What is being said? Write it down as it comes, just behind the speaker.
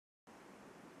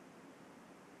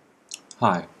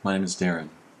Hi, my name is Darren.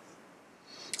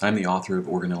 I'm the author of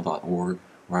organelle.org,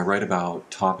 where I write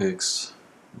about topics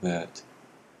that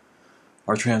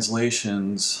are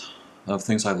translations of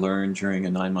things I learned during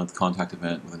a 9-month contact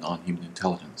event with a non-human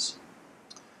intelligence.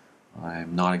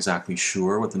 I'm not exactly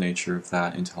sure what the nature of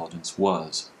that intelligence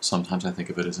was. Sometimes I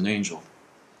think of it as an angel.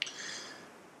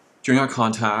 During our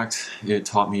contact, it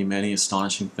taught me many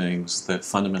astonishing things that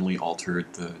fundamentally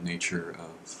altered the nature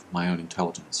of my own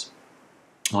intelligence.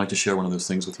 I'd like to share one of those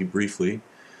things with you briefly.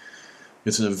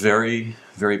 It's a very,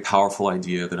 very powerful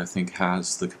idea that I think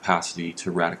has the capacity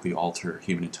to radically alter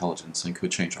human intelligence and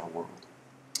could change our world.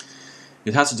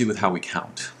 It has to do with how we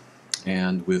count,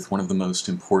 and with one of the most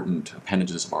important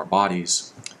appendages of our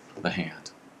bodies, the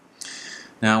hand.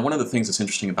 Now, one of the things that's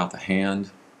interesting about the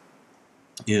hand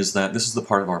is that this is the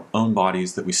part of our own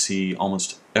bodies that we see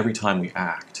almost every time we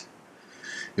act.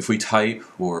 If we type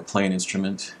or play an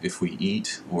instrument, if we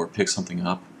eat or pick something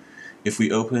up, if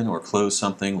we open or close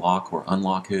something, lock or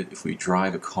unlock it, if we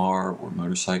drive a car or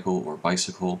motorcycle or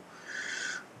bicycle,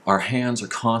 our hands are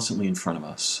constantly in front of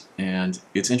us. And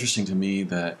it's interesting to me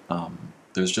that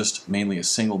there's just mainly a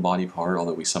single body part,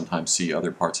 although we sometimes see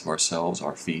other parts of ourselves,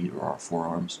 our feet or our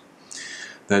forearms,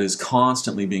 that is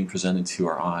constantly being presented to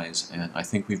our eyes, and I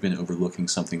think we've been overlooking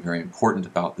something very important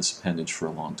about this appendage for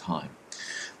a long time.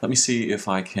 Let me see if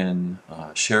I can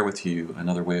share with you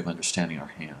another way of understanding our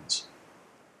hands.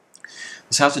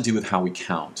 This has to do with how we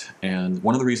count, and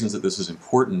one of the reasons that this is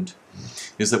important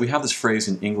is that we have this phrase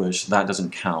in English, "that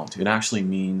doesn't count." It actually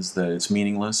means that it's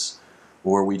meaningless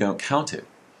or we don't count it.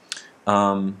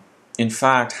 In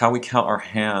fact, how we count our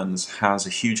hands has a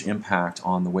huge impact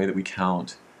on the way that we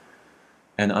count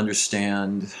and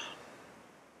understand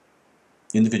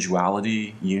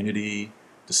individuality, unity,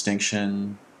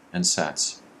 distinction, and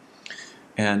sets.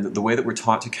 And the way that we're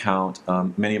taught to count,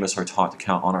 many of us are taught to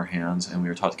count on our hands, and we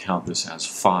are taught to count this as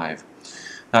 5.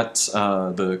 That's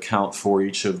the count for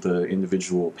each of the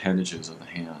individual appendages of the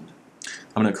hand.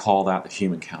 I'm going to call that the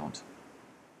human count.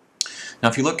 Now,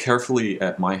 if you look carefully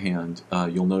at my hand,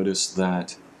 you'll notice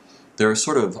that there are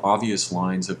sort of obvious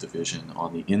lines of division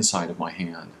on the inside of my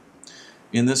hand.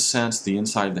 In this sense, the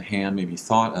inside of the hand may be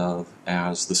thought of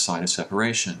as the side of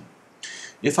separation.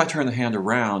 If I turn the hand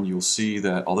around, you'll see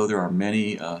that although there are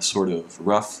many sort of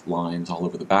rough lines all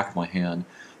over the back of my hand,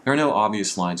 there are no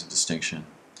obvious lines of distinction.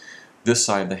 This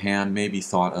side of the hand may be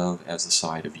thought of as the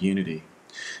side of unity.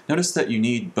 Notice that you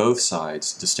need both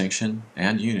sides, distinction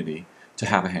and unity, to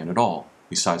have a hand at all.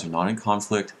 These sides are not in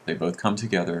conflict, they both come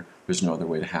together, there's no other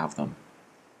way to have them.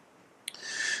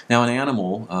 Now, an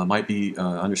animal might be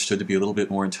understood to be a little bit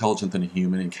more intelligent than a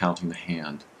human in counting the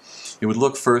hand. It would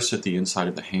look first at the inside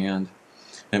of the hand,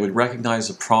 and it would recognize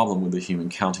a problem with the human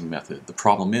counting method. The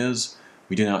problem is,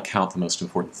 we do not count the most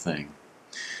important thing.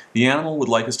 The animal would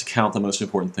like us to count the most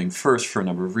important thing first for a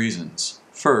number of reasons.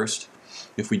 First,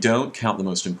 if we don't count the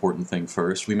most important thing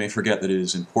first, we may forget that it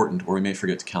is important, or we may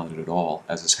forget to count it at all,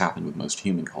 as has happened with most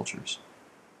human cultures.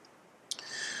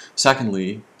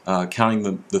 Secondly, counting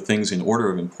the things in order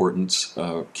of importance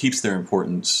keeps their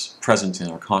importance present in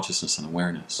our consciousness and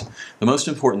awareness. The most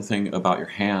important thing about your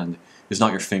hand is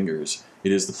not your fingers.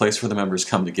 It is the place where the members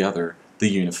come together, the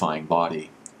unifying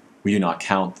body. We do not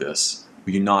count this.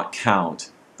 We do not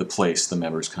count the place the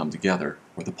members come together,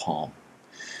 or the palm.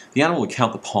 The animal would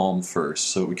count the palm first,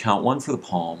 so it would count one for the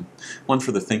palm, one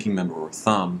for the thinking member or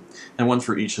thumb, and one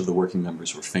for each of the working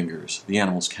members or fingers. The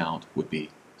animal's count would be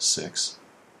 6.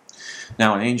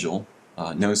 Now, an angel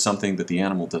knows something that the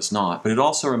animal does not, but it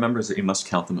also remembers that you must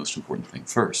count the most important thing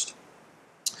first.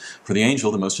 For the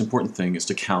angel, the most important thing is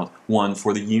to count 1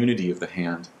 for the unity of the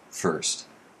hand first.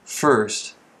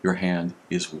 First, your hand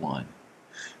is 1.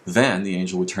 Then the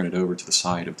angel would turn it over to the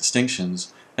side of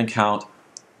distinctions and count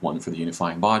 1 for the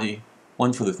unifying body,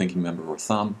 1 for the thinking member or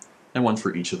thumb, and 1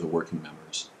 for each of the working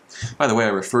members. By the way, I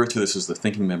refer to this as the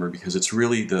thinking member because it's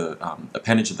really the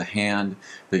appendage of the hand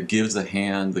that gives the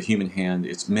human hand,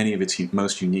 many of its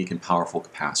most unique and powerful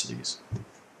capacities.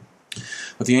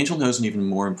 But the angel knows an even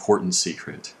more important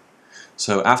secret.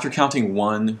 So after counting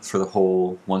 1 for the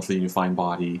whole, 1 for the unifying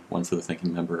body, 1 for the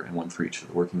thinking member, and 1 for each of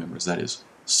the working members, that is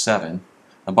 7.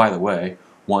 And by the way,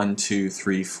 1, 2,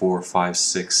 3, 4, 5,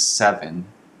 6, 7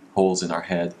 holes in our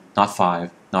head, not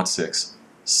 5, not 6,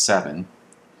 7.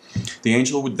 The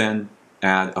angel would then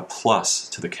add a plus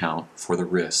to the count for the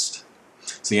wrist.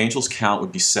 So the angel's count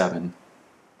would be 7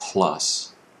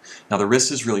 plus. Now the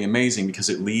wrist is really amazing because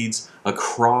it leads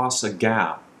across a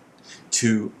gap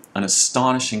to an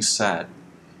astonishing set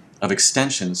of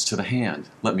extensions to the hand.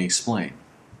 Let me explain.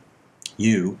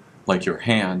 You, like your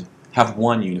hand, have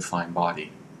one unifying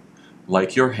body.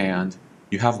 Like your hand,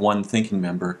 you have one thinking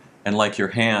member And like your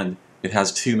hand, it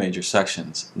has two major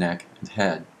sections, neck and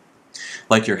head.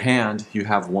 Like your hand, you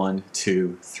have 1,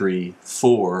 2, 3,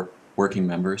 4 working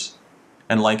members.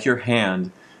 And like your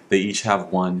hand, they each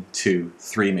have 1, 2,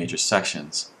 3 major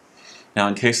sections. Now,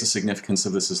 in case the significance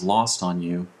of this is lost on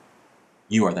you,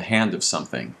 you are the hand of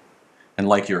something. And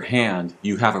like your hand,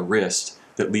 you have a wrist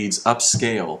that leads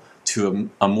upscale to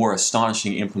a more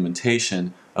astonishing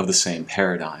implementation of the same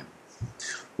paradigm.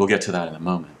 We'll get to that in a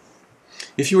moment.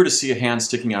 If you were to see a hand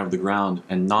sticking out of the ground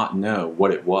and not know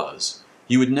what it was,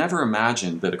 you would never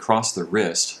imagine that across the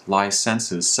wrist lie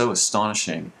senses so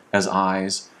astonishing as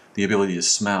eyes, the ability to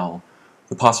smell,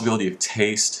 the possibility of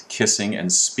taste, kissing,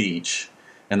 and speech,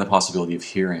 and the possibility of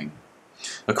hearing.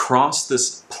 Across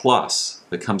this plus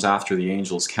that comes after the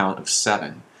angel's count of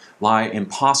 7 lie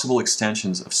impossible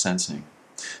extensions of sensing.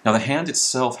 Now, the hand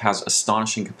itself has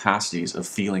astonishing capacities of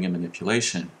feeling and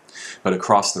manipulation, but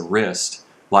across the wrist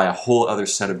lie a whole other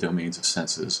set of domains of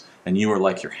senses, and you are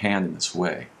like your hand in this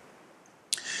way.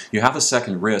 You have a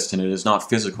second wrist, and it is not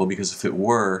physical, because if it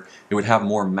were, it would have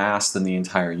more mass than the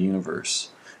entire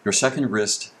universe. Your second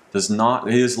wrist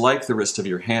it is like the wrist of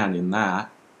your hand in that,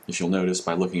 if you'll notice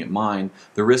by looking at mine,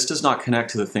 the wrist does not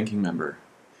connect to the thinking member.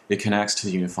 It connects to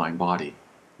the unifying body.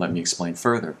 Let me explain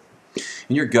further.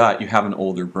 In your gut, you have an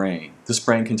older brain. This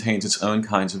brain contains its own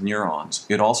kinds of neurons.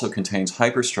 It also contains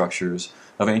hyperstructures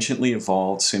of anciently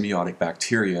evolved symbiotic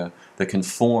bacteria that can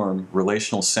form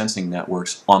relational sensing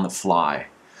networks on the fly.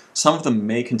 Some of them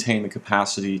may contain the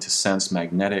capacity to sense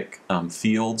magnetic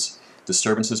fields,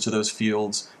 disturbances to those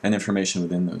fields, and information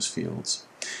within those fields.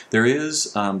 There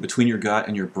is, between your gut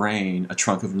and your brain, a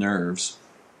trunk of nerves,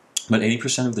 but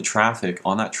 80% of the traffic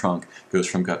on that trunk goes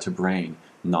from gut to brain,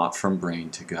 not from brain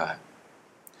to gut.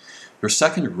 Your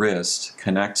second wrist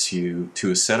connects you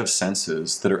to a set of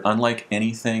senses that are unlike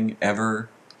anything ever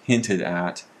hinted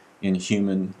at in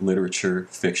human literature,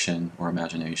 fiction, or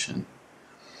imagination.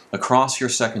 Across your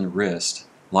second wrist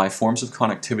lie forms of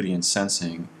connectivity and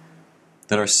sensing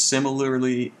that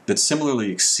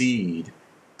similarly exceed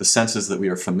the senses that we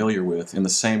are familiar with in the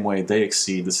same way they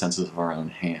exceed the senses of our own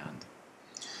hand.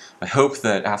 I hope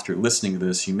that after listening to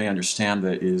this, you may understand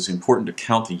that it is important to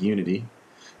count the unity,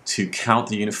 to count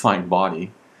the unifying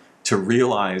body, to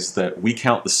realize that we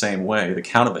count the same way. The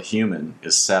count of a human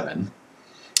is 7,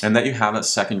 and that you have a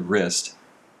second wrist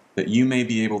that you may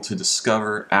be able to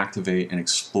discover, activate, and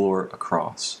explore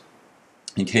across.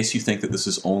 In case you think that this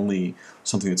is only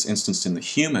something that's instanced in the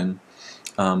human,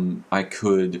 I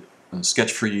could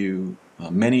sketch for you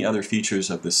many other features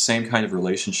of this same kind of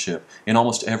relationship in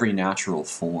almost every natural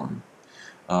form.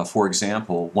 For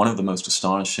example, one of the most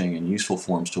astonishing and useful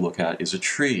forms to look at is a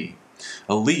tree.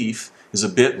 A leaf is a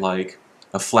bit like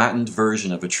a flattened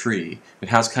version of a tree. It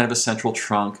has kind of a central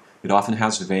trunk. It often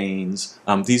has veins.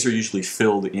 These are usually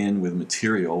filled in with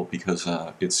material because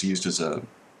it's used as a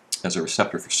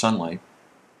receptor for sunlight.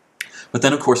 But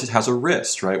then, of course, it has a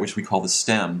wrist, right, which we call the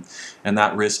stem, and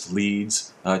that wrist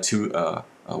leads to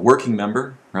a working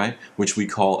member, right, which we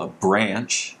call a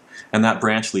branch, and that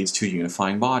branch leads to a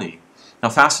unifying body. Now,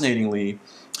 fascinatingly,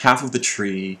 half of the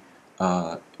tree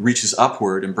reaches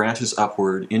upward and branches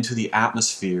upward into the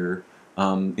atmosphere,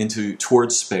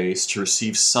 towards space to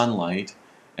receive sunlight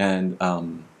and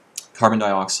carbon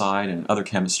dioxide and other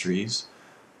chemistries,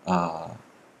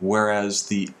 whereas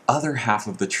the other half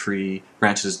of the tree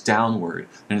branches downward,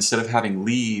 and instead of having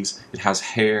leaves, it has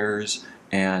hairs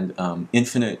and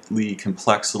infinitely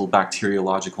complex little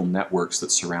bacteriological networks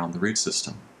that surround the root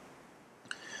system.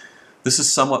 This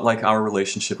is somewhat like our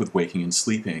relationship with waking and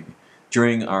sleeping.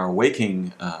 During our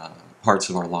waking parts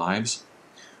of our lives,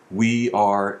 we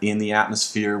are in the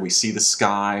atmosphere, we see the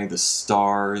sky, the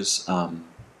stars,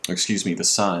 the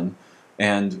sun,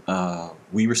 and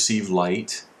we receive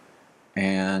light,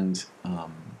 and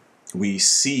we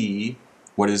see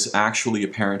what is actually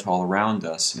apparent all around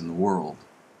us in the world.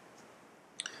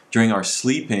 During our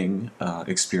sleeping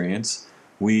experience,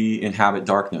 we inhabit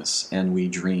darkness and we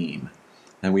dream,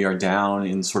 and we are down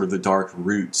in sort of the dark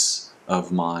roots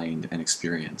of mind and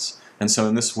experience. And so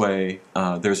in this way,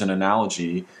 there's an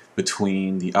analogy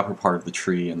between the upper part of the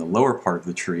tree and the lower part of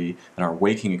the tree and our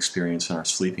waking experience and our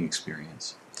sleeping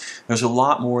experience. There's a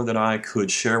lot more that I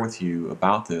could share with you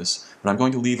about this, but I'm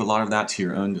going to leave a lot of that to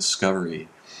your own discovery.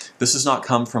 This does not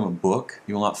come from a book.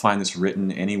 You will not find this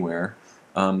written anywhere.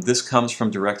 This comes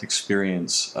from direct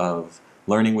experience of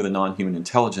learning with a non-human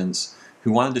intelligence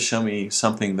who wanted to show me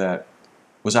something that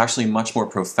was actually much more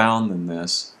profound than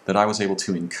this, that I was able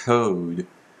to encode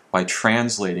by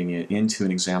translating it into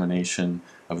an examination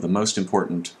of the most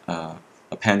important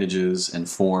appendages and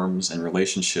forms and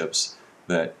relationships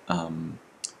that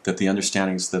that the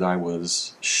understandings that I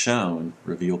was shown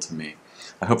revealed to me.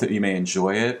 I hope that you may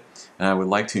enjoy it, and I would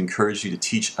like to encourage you to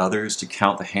teach others to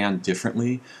count the hand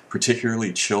differently,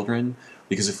 particularly children,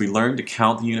 because if we learn to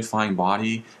count the unifying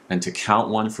body and to count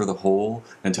one for the whole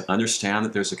and to understand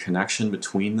that there's a connection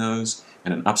between those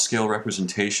and an upscale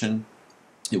representation,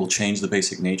 it will change the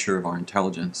basic nature of our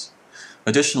intelligence.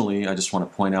 Additionally, I just want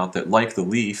to point out that, like the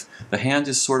leaf, the hand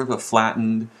is sort of a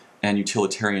flattened and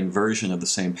utilitarian version of the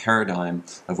same paradigm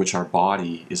of which our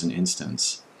body is an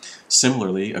instance.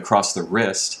 Similarly, across the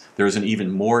wrist, there is an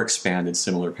even more expanded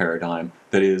similar paradigm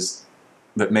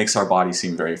that makes our body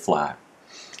seem very flat.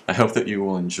 I hope that you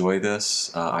will enjoy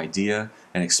this idea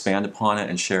and expand upon it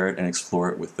and share it and explore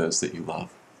it with those that you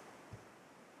love.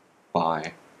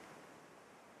 Bye.